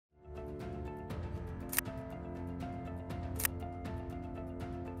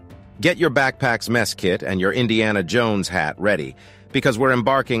Get your backpack's mess kit and your Indiana Jones hat ready, because we're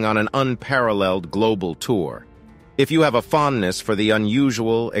embarking on an unparalleled global tour. If you have a fondness for the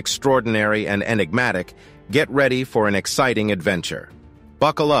unusual, extraordinary, and enigmatic, get ready for an exciting adventure.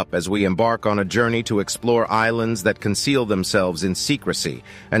 Buckle up as we embark on a journey to explore islands that conceal themselves in secrecy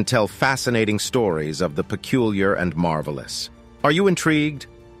and tell fascinating stories of the peculiar and marvelous. Are you intrigued?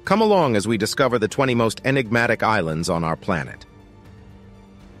 Come along as we discover the 20 most enigmatic islands on our planet.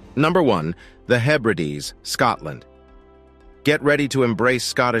 Number 1. The Hebrides, Scotland. Get ready to embrace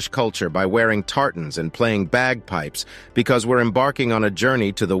Scottish culture by wearing tartans and playing bagpipes, because we're embarking on a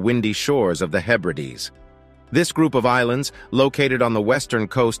journey to the windy shores of the Hebrides. This group of islands, located on the western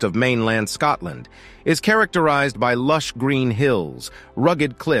coast of mainland Scotland, is characterized by lush green hills,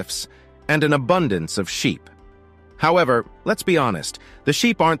 rugged cliffs, and an abundance of sheep. However, let's be honest, the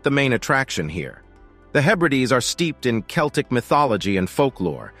sheep aren't the main attraction here. The Hebrides are steeped in Celtic mythology and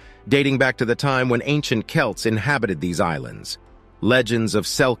folklore, dating back to the time when ancient Celts inhabited these islands. Legends of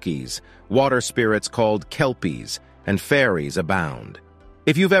Selkies, water spirits called Kelpies, and fairies abound.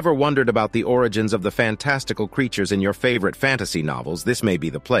 If you've ever wondered about the origins of the fantastical creatures in your favorite fantasy novels, this may be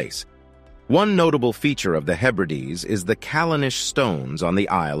the place. One notable feature of the Hebrides is the Callanish stones on the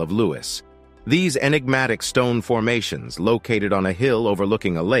Isle of Lewis. These enigmatic stone formations, located on a hill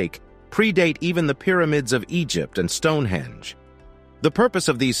overlooking a lake, predate even the pyramids of Egypt and Stonehenge. The purpose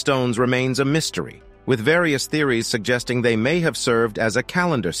of these stones remains a mystery, with various theories suggesting they may have served as a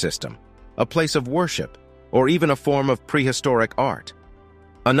calendar system, a place of worship, or even a form of prehistoric art.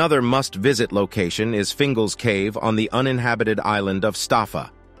 Another must-visit location is Fingal's Cave on the uninhabited island of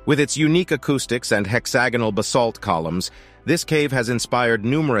Staffa. With its unique acoustics and hexagonal basalt columns, this cave has inspired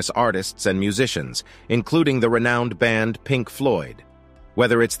numerous artists and musicians, including the renowned band Pink Floyd.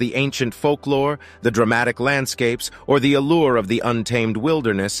 Whether it's the ancient folklore, the dramatic landscapes, or the allure of the untamed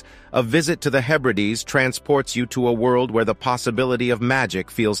wilderness, a visit to the Hebrides transports you to a world where the possibility of magic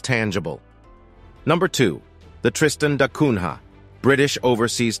feels tangible. Number 2. The Tristan da Cunha, British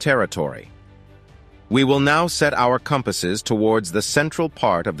Overseas Territory. We will now set our compasses towards the central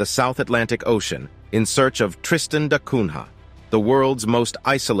part of the South Atlantic Ocean in search of Tristan da Cunha, the world's most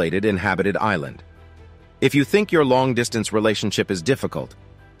isolated inhabited island. If you think your long-distance relationship is difficult,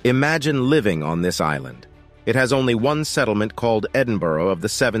 imagine living on this island. It has only one settlement called Edinburgh of the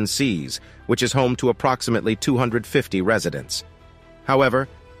Seven Seas, which is home to approximately 250 residents. However,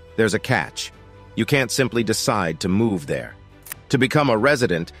 there's a catch. You can't simply decide to move there. To become a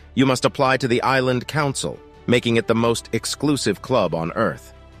resident, you must apply to the Island Council, making it the most exclusive club on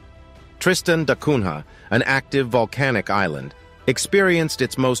Earth. Tristan da Cunha, an active volcanic island, experienced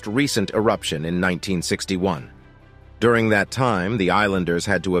its most recent eruption in 1961. During that time, the islanders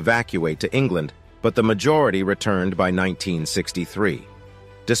had to evacuate to England, but the majority returned by 1963.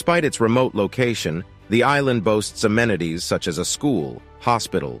 Despite its remote location, the island boasts amenities such as a school,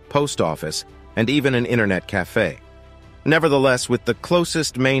 hospital, post office, and even an internet cafe. Nevertheless, with the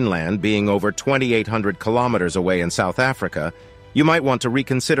closest mainland being over 2,800 kilometers away in South Africa, you might want to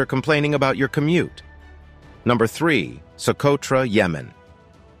reconsider complaining about your commute. Number 3. Socotra, Yemen.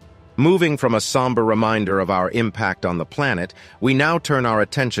 Moving from a somber reminder of our impact on the planet, we now turn our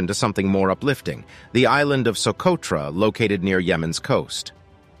attention to something more uplifting, the island of Socotra, located near Yemen's coast.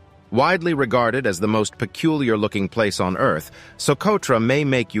 Widely regarded as the most peculiar-looking place on Earth, Socotra may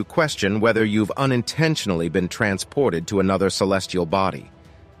make you question whether you've unintentionally been transported to another celestial body.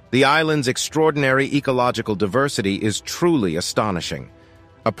 The island's extraordinary ecological diversity is truly astonishing.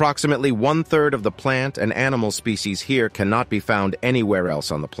 Approximately one-third of the plant and animal species here cannot be found anywhere else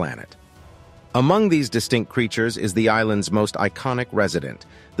on the planet. Among these distinct creatures is the island's most iconic resident,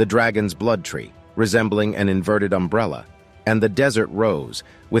 the dragon's blood tree, resembling an inverted umbrella, and the desert rose,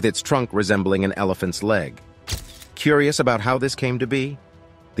 with its trunk resembling an elephant's leg. Curious about how this came to be?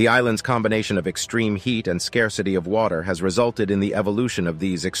 The island's combination of extreme heat and scarcity of water has resulted in the evolution of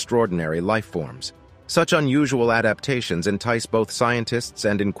these extraordinary life forms. Such unusual adaptations entice both scientists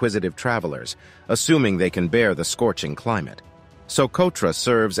and inquisitive travelers, assuming they can bear the scorching climate. Socotra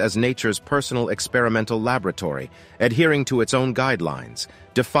serves as nature's personal experimental laboratory, adhering to its own guidelines,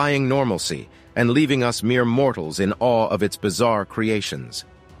 defying normalcy, and leaving us mere mortals in awe of its bizarre creations.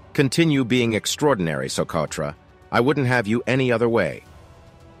 Continue being extraordinary, Socotra. I wouldn't have you any other way.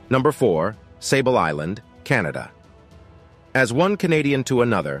 Number 4. Sable Island, Canada. As one Canadian to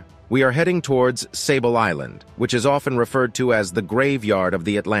another, we are heading towards Sable Island, which is often referred to as the graveyard of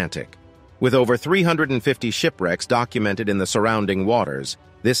the Atlantic. With over 350 shipwrecks documented in the surrounding waters,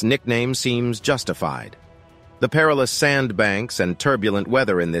 this nickname seems justified. The perilous sandbanks and turbulent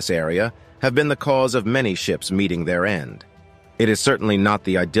weather in this area have been the cause of many ships meeting their end. It is certainly not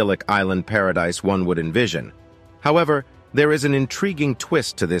the idyllic island paradise one would envision. However, there is an intriguing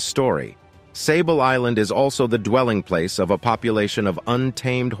twist to this story. Sable Island is also the dwelling place of a population of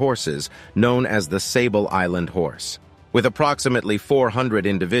untamed horses known as the Sable Island horse. With approximately 400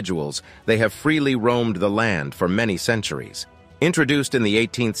 individuals, they have freely roamed the land for many centuries. Introduced in the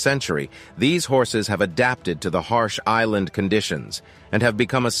 18th century, these horses have adapted to the harsh island conditions and have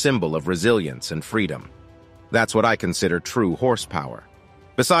become a symbol of resilience and freedom. That's what I consider true horsepower.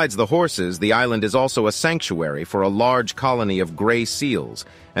 Besides the horses, the island is also a sanctuary for a large colony of gray seals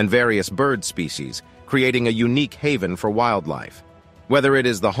and various bird species, creating a unique haven for wildlife. Whether it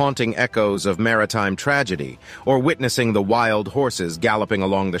is the haunting echoes of maritime tragedy or witnessing the wild horses galloping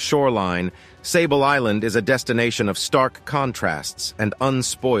along the shoreline, Sable Island is a destination of stark contrasts and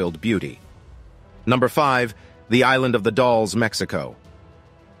unspoiled beauty. Number 5, the Island of the Dolls, Mexico.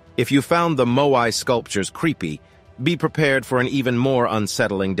 If you found the Moai sculptures creepy, be prepared for an even more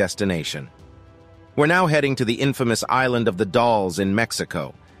unsettling destination. We're now heading to the infamous Island of the Dolls in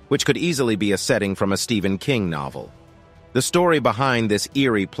Mexico, which could easily be a setting from a Stephen King novel. The story behind this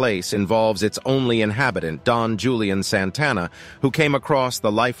eerie place involves its only inhabitant, Don Julian Santana, who came across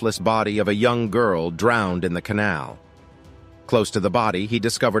the lifeless body of a young girl drowned in the canal. Close to the body, he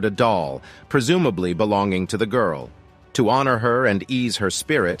discovered a doll, presumably belonging to the girl. To honor her and ease her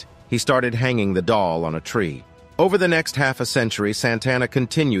spirit, he started hanging the doll on a tree. Over the next half a century, Santana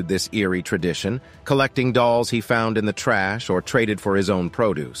continued this eerie tradition, collecting dolls he found in the trash or traded for his own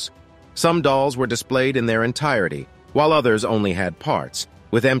produce. Some dolls were displayed in their entirety, while others only had parts,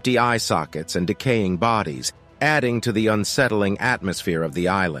 with empty eye sockets and decaying bodies, adding to the unsettling atmosphere of the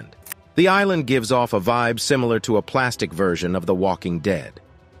island. The island gives off a vibe similar to a plastic version of The Walking Dead.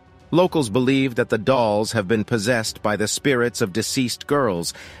 Locals believe that the dolls have been possessed by the spirits of deceased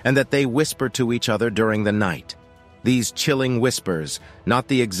girls and that they whisper to each other during the night. These chilling whispers, not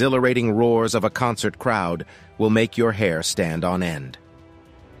the exhilarating roars of a concert crowd, will make your hair stand on end.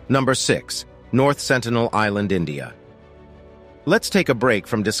 Number 6, North Sentinel Island, India. Let's take a break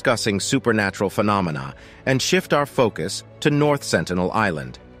from discussing supernatural phenomena and shift our focus to North Sentinel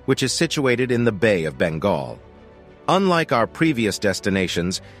Island, which is situated in the Bay of Bengal. Unlike our previous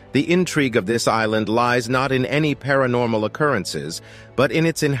destinations, the intrigue of this island lies not in any paranormal occurrences, but in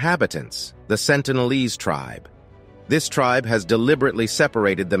its inhabitants, the Sentinelese tribe. This tribe has deliberately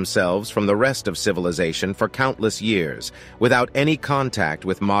separated themselves from the rest of civilization for countless years, without any contact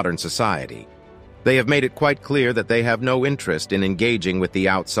with modern society. They have made it quite clear that they have no interest in engaging with the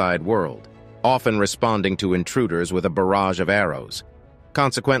outside world, often responding to intruders with a barrage of arrows.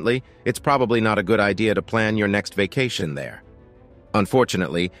 Consequently, it's probably not a good idea to plan your next vacation there.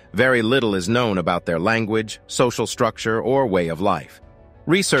 Unfortunately, very little is known about their language, social structure, or way of life.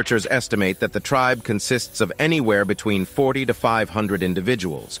 Researchers estimate that the tribe consists of anywhere between 40 to 500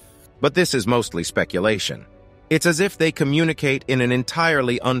 individuals, but this is mostly speculation. It's as if they communicate in an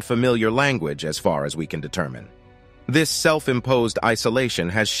entirely unfamiliar language as far as we can determine. This self-imposed isolation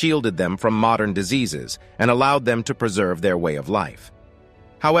has shielded them from modern diseases and allowed them to preserve their way of life.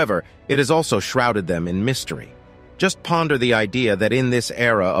 However, it has also shrouded them in mystery. Just ponder the idea that in this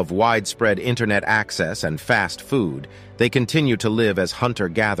era of widespread internet access and fast food, they continue to live as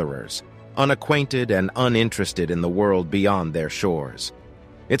hunter-gatherers, unacquainted and uninterested in the world beyond their shores.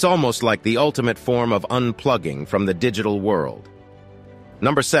 It's almost like the ultimate form of unplugging from the digital world.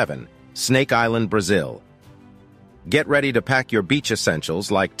 Number 7, Snake Island, Brazil. Get ready to pack your beach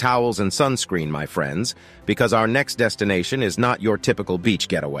essentials like towels and sunscreen, my friends, because our next destination is not your typical beach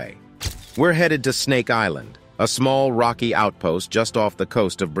getaway. We're headed to Snake Island, a small rocky outpost just off the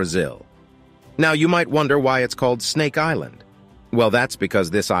coast of Brazil. Now, you might wonder why it's called Snake Island. Well, that's because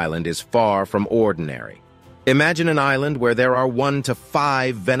this island is far from ordinary. Imagine an island where there are 1 to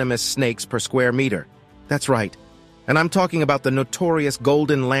 5 venomous snakes per square meter. That's right. And I'm talking about the notorious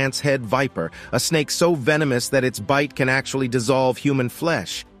golden lancehead viper, a snake so venomous that its bite can actually dissolve human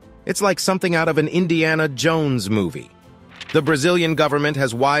flesh. It's like something out of an Indiana Jones movie. The Brazilian government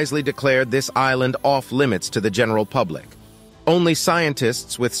has wisely declared this island off-limits to the general public. Only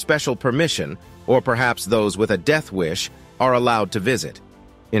scientists with special permission, or perhaps those with a death wish, are allowed to visit.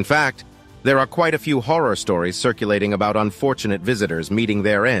 In fact, there are quite a few horror stories circulating about unfortunate visitors meeting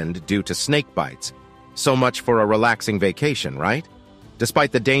their end due to snake bites. So much for a relaxing vacation, right?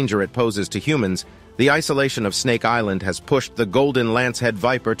 Despite the danger it poses to humans, the isolation of Snake Island has pushed the golden lancehead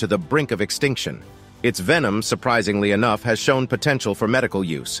viper to the brink of extinction. Its venom, surprisingly enough, has shown potential for medical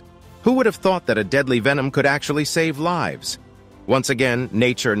use. Who would have thought that a deadly venom could actually save lives? Once again,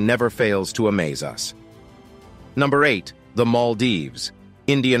 nature never fails to amaze us. Number 8, the Maldives,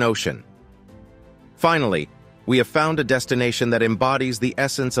 Indian Ocean. Finally, we have found a destination that embodies the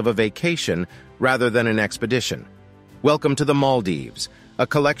essence of a vacation rather than an expedition. Welcome to the Maldives, a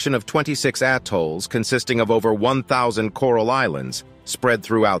collection of 26 atolls consisting of over 1,000 coral islands spread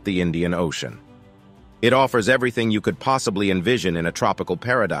throughout the Indian Ocean. It offers everything you could possibly envision in a tropical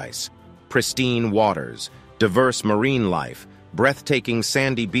paradise: pristine waters, diverse marine life, breathtaking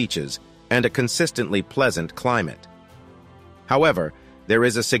sandy beaches, and a consistently pleasant climate. However, there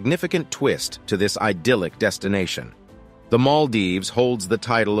is a significant twist to this idyllic destination. The Maldives holds the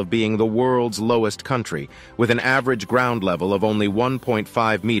title of being the world's lowest country, with an average ground level of only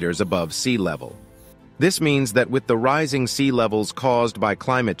 1.5 meters above sea level. This means that with the rising sea levels caused by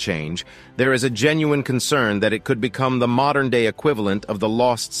climate change, there is a genuine concern that it could become the modern-day equivalent of the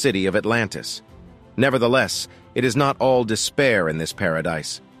lost city of Atlantis. Nevertheless, it is not all despair in this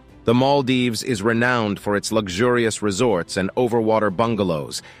paradise. The Maldives is renowned for its luxurious resorts and overwater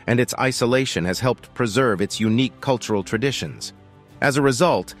bungalows, and its isolation has helped preserve its unique cultural traditions. As a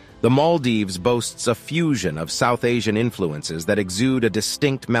result, the Maldives boasts a fusion of South Asian influences that exude a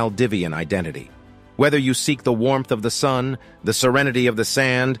distinct Maldivian identity. Whether you seek the warmth of the sun, the serenity of the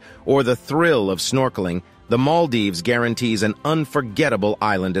sand, or the thrill of snorkeling, the Maldives guarantees an unforgettable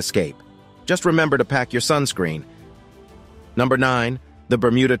island escape. Just remember to pack your sunscreen. Number 9. The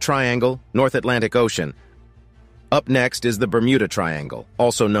Bermuda Triangle, North Atlantic Ocean. Up next is the Bermuda Triangle,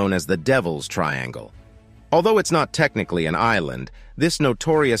 also known as the Devil's Triangle. Although it's not technically an island, this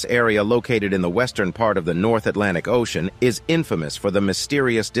notorious area located in the western part of the North Atlantic Ocean is infamous for the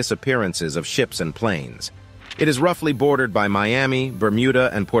mysterious disappearances of ships and planes. It is roughly bordered by Miami, Bermuda,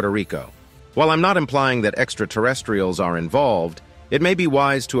 and Puerto Rico. While I'm not implying that extraterrestrials are involved, it may be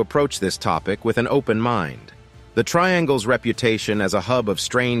wise to approach this topic with an open mind. The Triangle's reputation as a hub of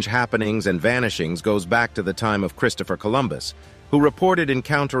strange happenings and vanishings goes back to the time of Christopher Columbus, who reported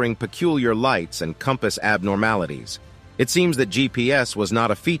encountering peculiar lights and compass abnormalities. It seems that GPS was not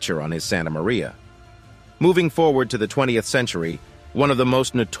a feature on his Santa Maria. Moving forward to the 20th century, one of the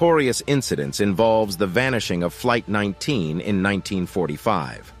most notorious incidents involves the vanishing of Flight 19 in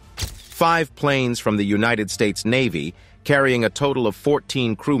 1945. 5 planes from the United States Navy, carrying a total of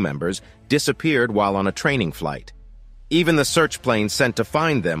 14 crew members, disappeared while on a training flight. Even the search plane sent to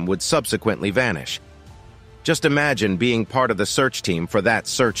find them would subsequently vanish. Just imagine being part of the search team for that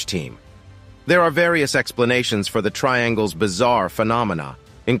search team. There are various explanations for the Triangle's bizarre phenomena,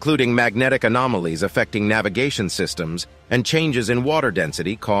 including magnetic anomalies affecting navigation systems and changes in water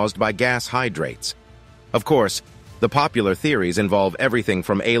density caused by gas hydrates. Of course, the popular theories involve everything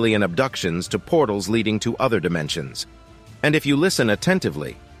from alien abductions to portals leading to other dimensions. And if you listen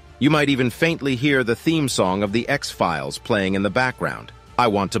attentively, you might even faintly hear the theme song of the X-Files playing in the background. I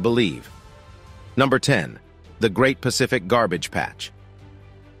want to believe. Number 10. The Great Pacific Garbage Patch.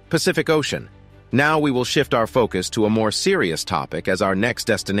 Pacific Ocean. Now we will shift our focus to a more serious topic, as our next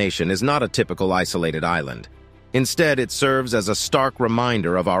destination is not a typical isolated island. Instead, it serves as a stark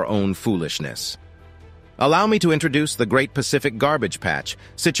reminder of our own foolishness. Allow me to introduce the Great Pacific Garbage Patch,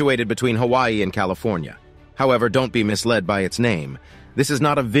 situated between Hawaii and California. However, don't be misled by its name. This is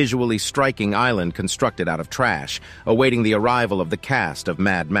not a visually striking island constructed out of trash, awaiting the arrival of the cast of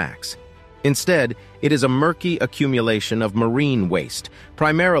Mad Max. Instead, it is a murky accumulation of marine waste,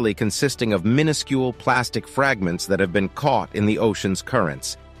 primarily consisting of minuscule plastic fragments that have been caught in the ocean's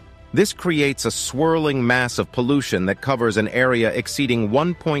currents. This creates a swirling mass of pollution that covers an area exceeding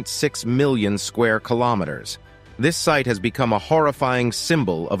 1.6 million square kilometers. This site has become a horrifying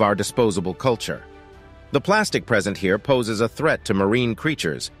symbol of our disposable culture. The plastic present here poses a threat to marine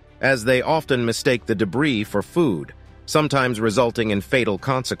creatures, as they often mistake the debris for food, sometimes resulting in fatal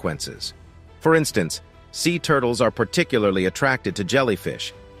consequences. For instance, sea turtles are particularly attracted to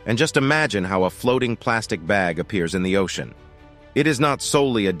jellyfish, and just imagine how a floating plastic bag appears in the ocean. It is not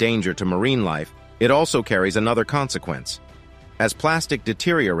solely a danger to marine life, it also carries another consequence. As plastic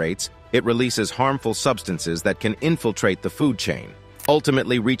deteriorates, it releases harmful substances that can infiltrate the food chain,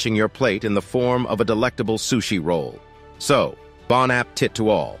 ultimately reaching your plate in the form of a delectable sushi roll. So, bon appetit to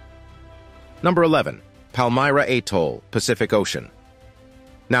all. Number 11. Palmyra Atoll, Pacific Ocean.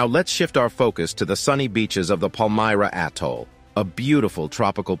 Now let's shift our focus to the sunny beaches of the Palmyra Atoll, a beautiful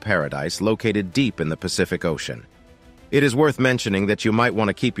tropical paradise located deep in the Pacific Ocean. It is worth mentioning that you might want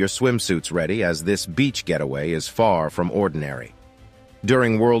to keep your swimsuits ready, as this beach getaway is far from ordinary.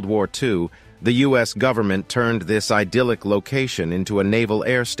 During World War II, the U.S. government turned this idyllic location into a naval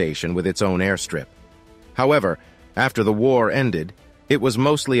air station with its own airstrip. However, after the war ended, it was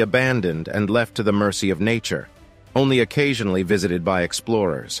mostly abandoned and left to the mercy of nature, only occasionally visited by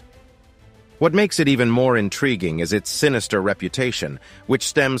explorers. What makes it even more intriguing is its sinister reputation, which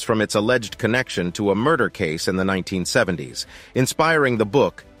stems from its alleged connection to a murder case in the 1970s, inspiring the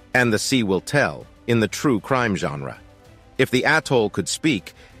book And the Sea Will Tell in the true crime genre. If the atoll could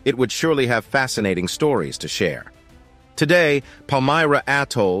speak, it would surely have fascinating stories to share. Today, Palmyra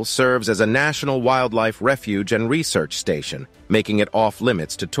Atoll serves as a national wildlife refuge and research station, making it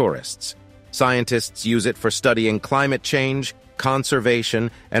off-limits to tourists. Scientists use it for studying climate change, conservation,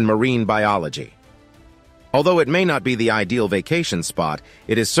 and marine biology. Although it may not be the ideal vacation spot,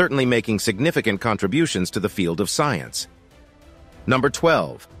 it is certainly making significant contributions to the field of science. Number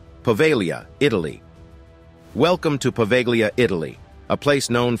 12. Poveglia, Italy. Welcome to Poveglia, Italy, a place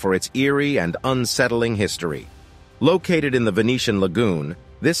known for its eerie and unsettling history. Located in the Venetian lagoon,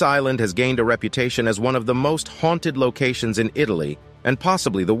 this island has gained a reputation as one of the most haunted locations in Italy and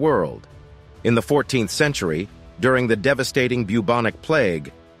possibly the world. In the 14th century, during the devastating bubonic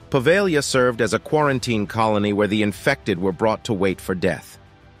plague, Poveglia served as a quarantine colony where the infected were brought to wait for death.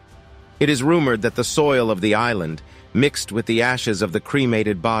 It is rumored that the soil of the island, mixed with the ashes of the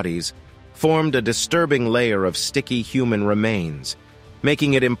cremated bodies, formed a disturbing layer of sticky human remains,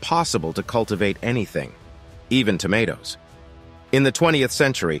 making it impossible to cultivate anything, even tomatoes. In the 20th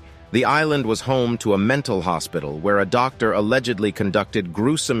century, the island was home to a mental hospital where a doctor allegedly conducted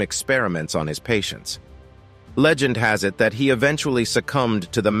gruesome experiments on his patients. Legend has it that he eventually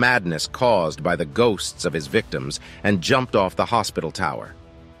succumbed to the madness caused by the ghosts of his victims and jumped off the hospital tower.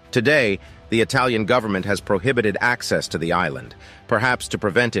 Today, the Italian government has prohibited access to the island, perhaps to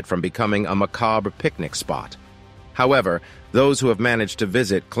prevent it from becoming a macabre picnic spot. However, those who have managed to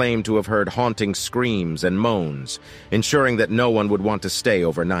visit claim to have heard haunting screams and moans, ensuring that no one would want to stay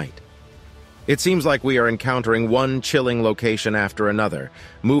overnight. It seems like we are encountering one chilling location after another,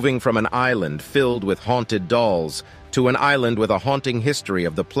 moving from an island filled with haunted dolls to an island with a haunting history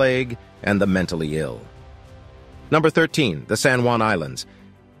of the plague and the mentally ill. Number 13, the San Juan Islands.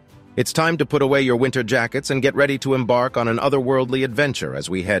 It's time to put away your winter jackets and get ready to embark on an otherworldly adventure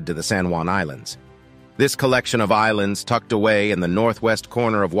as we head to the San Juan Islands. This collection of islands tucked away in the northwest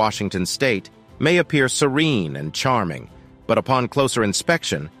corner of Washington state may appear serene and charming, but upon closer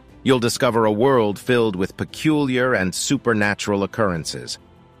inspection, you'll discover a world filled with peculiar and supernatural occurrences.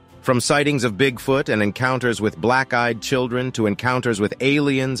 From sightings of Bigfoot and encounters with black-eyed children to encounters with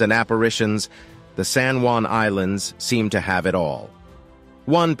aliens and apparitions, the San Juan Islands seem to have it all.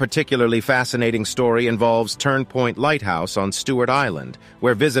 One particularly fascinating story involves Turnpoint Lighthouse on Stewart Island,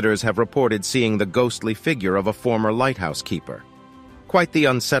 where visitors have reported seeing the ghostly figure of a former lighthouse keeper. Quite the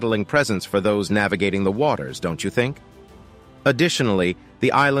unsettling presence for those navigating the waters, don't you think? Additionally,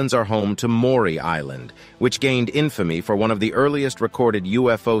 the islands are home to Maury Island, which gained infamy for one of the earliest recorded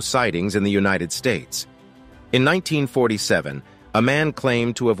UFO sightings in the United States. In 1947, a man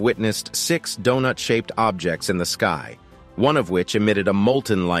claimed to have witnessed 6 donut-shaped objects in the sky, one of which emitted a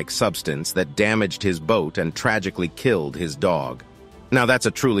molten-like substance that damaged his boat and tragically killed his dog. Now that's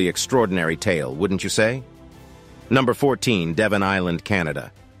a truly extraordinary tale, wouldn't you say? Number 14, Devon Island,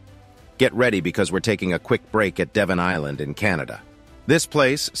 Canada. Get ready because we're taking a quick break at Devon Island in Canada. This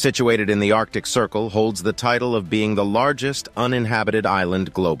place, situated in the Arctic Circle, holds the title of being the largest uninhabited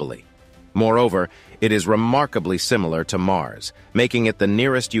island globally. Moreover, it is remarkably similar to Mars, making it the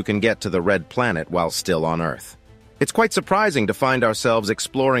nearest you can get to the red planet while still on Earth. It's quite surprising to find ourselves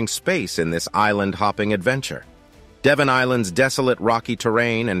exploring space in this island-hopping adventure. Devon Island's desolate rocky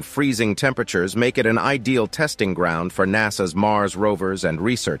terrain and freezing temperatures make it an ideal testing ground for NASA's Mars rovers and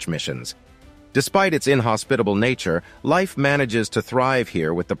research missions. Despite its inhospitable nature, life manages to thrive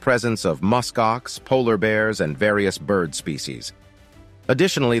here with the presence of muskox, polar bears, and various bird species.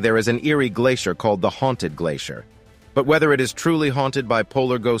 Additionally, there is an eerie glacier called the Haunted Glacier. But whether it is truly haunted by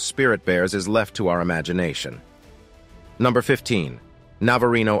polar ghost spirit bears is left to our imagination. Number 15,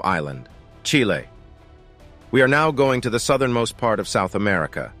 Navarino Island, Chile. We are now going to the southernmost part of South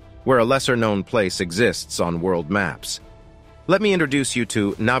America, where a lesser-known place exists on world maps. Let me introduce you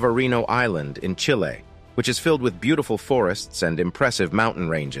to Navarino Island in Chile, which is filled with beautiful forests and impressive mountain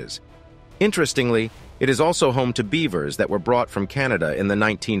ranges. Interestingly, it is also home to beavers that were brought from Canada in the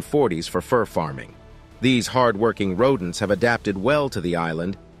 1940s for fur farming. These hard-working rodents have adapted well to the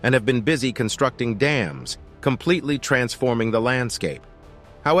island and have been busy constructing dams, completely transforming the landscape.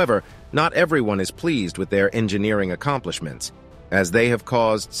 However, not everyone is pleased with their engineering accomplishments, as they have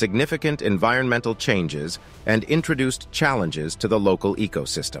caused significant environmental changes and introduced challenges to the local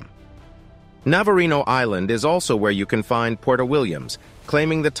ecosystem. Navarino Island is also where you can find Puerto Williams,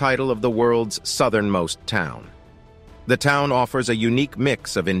 claiming the title of the world's southernmost town. The town offers a unique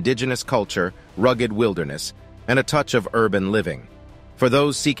mix of indigenous culture, rugged wilderness, and a touch of urban living. For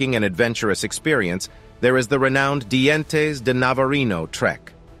those seeking an adventurous experience, there is the renowned Dientes de Navarino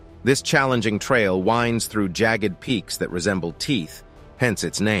trek. This challenging trail winds through jagged peaks that resemble teeth, hence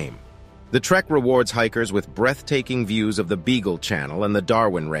its name. The trek rewards hikers with breathtaking views of the Beagle Channel and the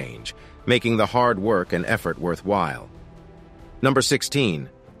Darwin Range, making the hard work and effort worthwhile. Number 16.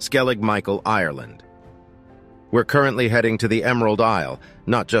 Skellig Michael, Ireland. We're currently heading to the Emerald Isle,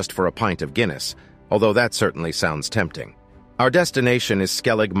 not just for a pint of Guinness, although that certainly sounds tempting. Our destination is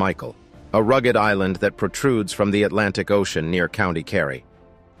Skellig Michael, a rugged island that protrudes from the Atlantic Ocean near County Kerry.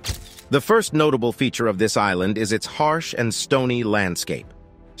 The first notable feature of this island is its harsh and stony landscape.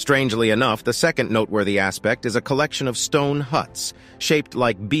 Strangely enough, the second noteworthy aspect is a collection of stone huts, shaped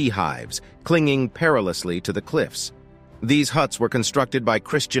like beehives, clinging perilously to the cliffs. These huts were constructed by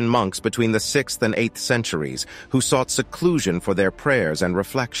Christian monks between the 6th and 8th centuries, who sought seclusion for their prayers and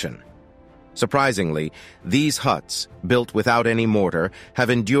reflection. Surprisingly, these huts, built without any mortar, have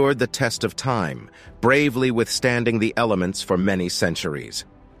endured the test of time, bravely withstanding the elements for many centuries.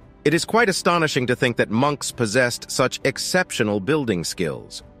 It is quite astonishing to think that monks possessed such exceptional building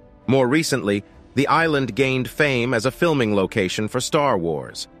skills. More recently, the island gained fame as a filming location for Star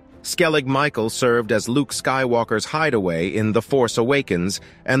Wars. Skellig Michael served as Luke Skywalker's hideaway in The Force Awakens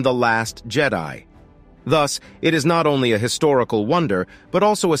and The Last Jedi. Thus, it is not only a historical wonder, but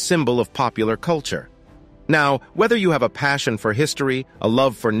also a symbol of popular culture. Now, whether you have a passion for history, a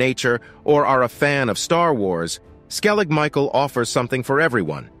love for nature, or are a fan of Star Wars, Skellig Michael offers something for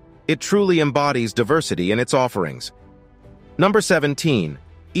everyone. It truly embodies diversity in its offerings. Number 17.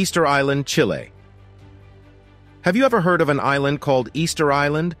 Easter Island, Chile. Have you ever heard of an island called Easter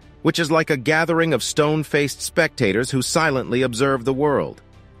Island, which is like a gathering of stone-faced spectators who silently observe the world?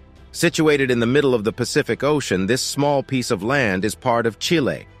 Situated in the middle of the Pacific Ocean, this small piece of land is part of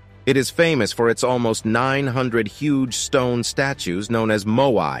Chile. It is famous for its almost 900 huge stone statues known as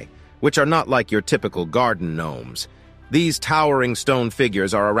moai, which are not like your typical garden gnomes. These towering stone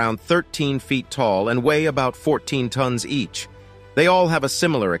figures are around 13 feet tall and weigh about 14 tons each. They all have a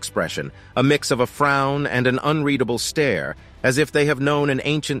similar expression, a mix of a frown and an unreadable stare, as if they have known an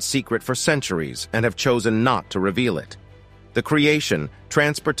ancient secret for centuries and have chosen not to reveal it. The creation,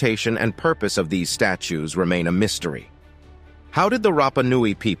 transportation, and purpose of these statues remain a mystery. How did the Rapa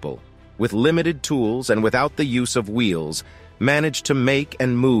Nui people, with limited tools and without the use of wheels, manage to make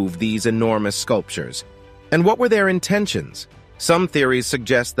and move these enormous sculptures? And what were their intentions? Some theories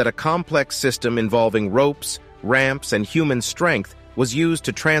suggest that a complex system involving ropes, ramps, and human strength was used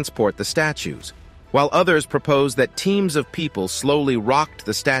to transport the statues, while others propose that teams of people slowly rocked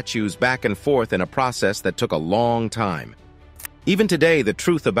the statues back and forth in a process that took a long time. Even today, the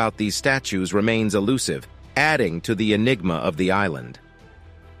truth about these statues remains elusive, adding to the enigma of the island.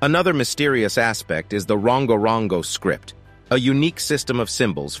 Another mysterious aspect is the Rongorongo script, a unique system of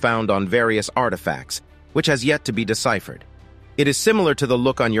symbols found on various artifacts, which has yet to be deciphered. It is similar to the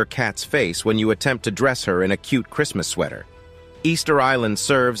look on your cat's face when you attempt to dress her in a cute Christmas sweater. Easter Island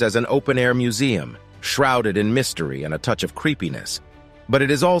serves as an open-air museum, shrouded in mystery and a touch of creepiness. But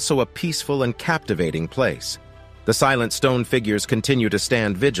it is also a peaceful and captivating place. The silent stone figures continue to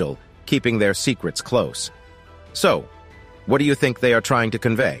stand vigil, keeping their secrets close. So, what do you think they are trying to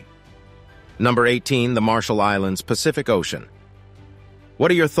convey? Number 18, the Marshall Islands, Pacific Ocean. What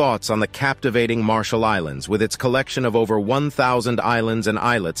are your thoughts on the captivating Marshall Islands with its collection of over 1,000 islands and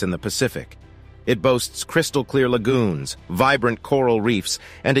islets in the Pacific? It boasts crystal-clear lagoons, vibrant coral reefs,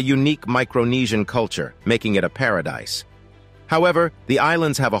 and a unique Micronesian culture, making it a paradise. However, the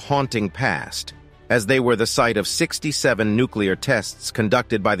islands have a haunting past, as they were the site of 67 nuclear tests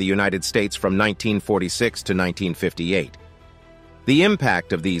conducted by the United States from 1946 to 1958. The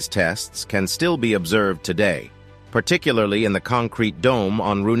impact of these tests can still be observed today, particularly in the concrete dome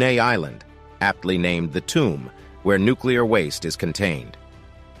on Rune Island, aptly named the Tomb, where nuclear waste is contained.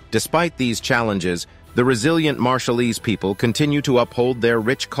 Despite these challenges, the resilient Marshallese people continue to uphold their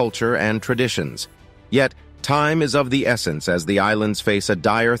rich culture and traditions. Yet, time is of the essence as the islands face a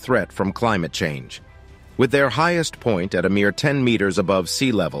dire threat from climate change. With their highest point at a mere 10 meters above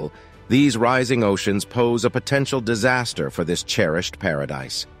sea level, these rising oceans pose a potential disaster for this cherished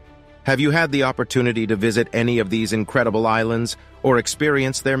paradise. Have you had the opportunity to visit any of these incredible islands or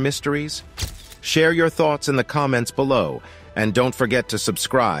experience their mysteries? Share your thoughts in the comments below, and don't forget to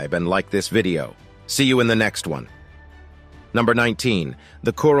subscribe and like this video. See you in the next one. Number 19,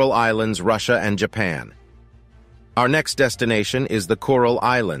 the Kuril Islands, Russia and Japan. Our next destination is the Kuril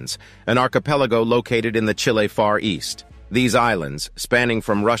Islands, an archipelago located in the Chile Far East. These islands, spanning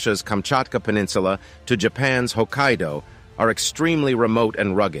from Russia's Kamchatka Peninsula to Japan's Hokkaido, are extremely remote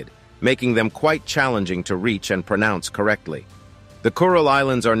and rugged, making them quite challenging to reach and pronounce correctly. The Kuril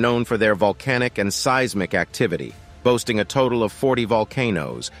Islands are known for their volcanic and seismic activity, boasting a total of 40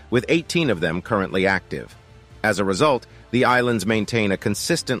 volcanoes, with 18 of them currently active. As a result, the islands maintain a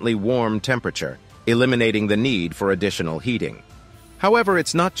consistently warm temperature, eliminating the need for additional heating. However,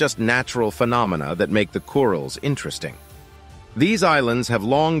 it's not just natural phenomena that make the Kurils interesting. These islands have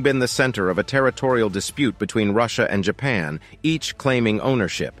long been the center of a territorial dispute between Russia and Japan, each claiming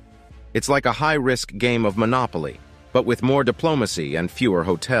ownership. It's like a high-risk game of Monopoly, but with more diplomacy and fewer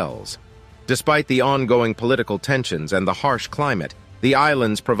hotels. Despite the ongoing political tensions and the harsh climate, the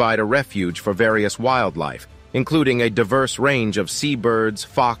islands provide a refuge for various wildlife, including a diverse range of seabirds,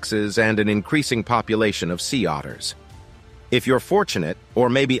 foxes, and an increasing population of sea otters. If you're fortunate, or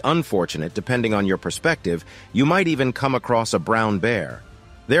maybe unfortunate depending on your perspective, you might even come across a brown bear.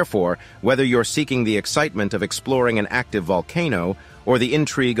 Therefore, whether you're seeking the excitement of exploring an active volcano or the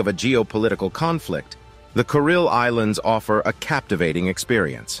intrigue of a geopolitical conflict, the Kuril Islands offer a captivating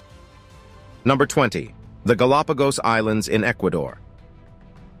experience. Number 20. The Galapagos Islands in Ecuador.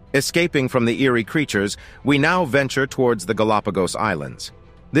 Escaping from the eerie creatures, we now venture towards the Galapagos Islands.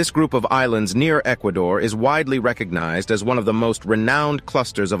 This group of islands near Ecuador is widely recognized as one of the most renowned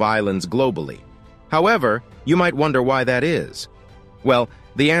clusters of islands globally. However, you might wonder why that is. Well,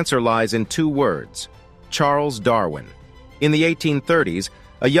 the answer lies in two words: Charles Darwin. In the 1830s,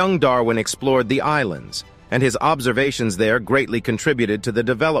 a young Darwin explored the islands, and his observations there greatly contributed to the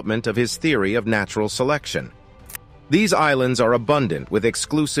development of his theory of natural selection. These islands are abundant with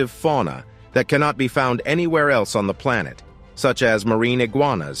exclusive fauna that cannot be found anywhere else on the planet, such as marine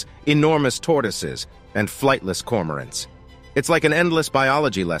iguanas, enormous tortoises, and flightless cormorants. It's like an endless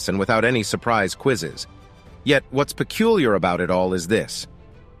biology lesson without any surprise quizzes. Yet, what's peculiar about it all is this: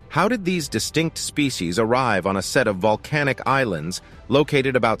 how did these distinct species arrive on a set of volcanic islands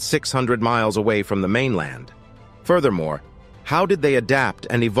located about 600 miles away from the mainland? Furthermore, how did they adapt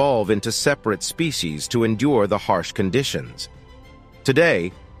and evolve into separate species to endure the harsh conditions?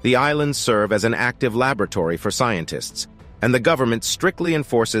 Today, the islands serve as an active laboratory for scientists, and the government strictly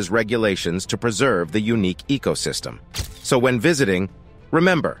enforces regulations to preserve the unique ecosystem. So when visiting,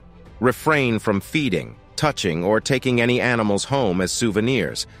 remember, refrain from feeding, touching, or taking any animals home as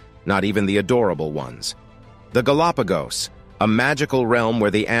souvenirs, not even the adorable ones. The Galapagos, a magical realm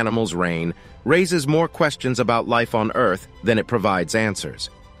where the animals reign, raises more questions about life on Earth than it provides answers.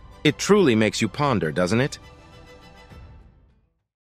 It truly makes you ponder, doesn't it?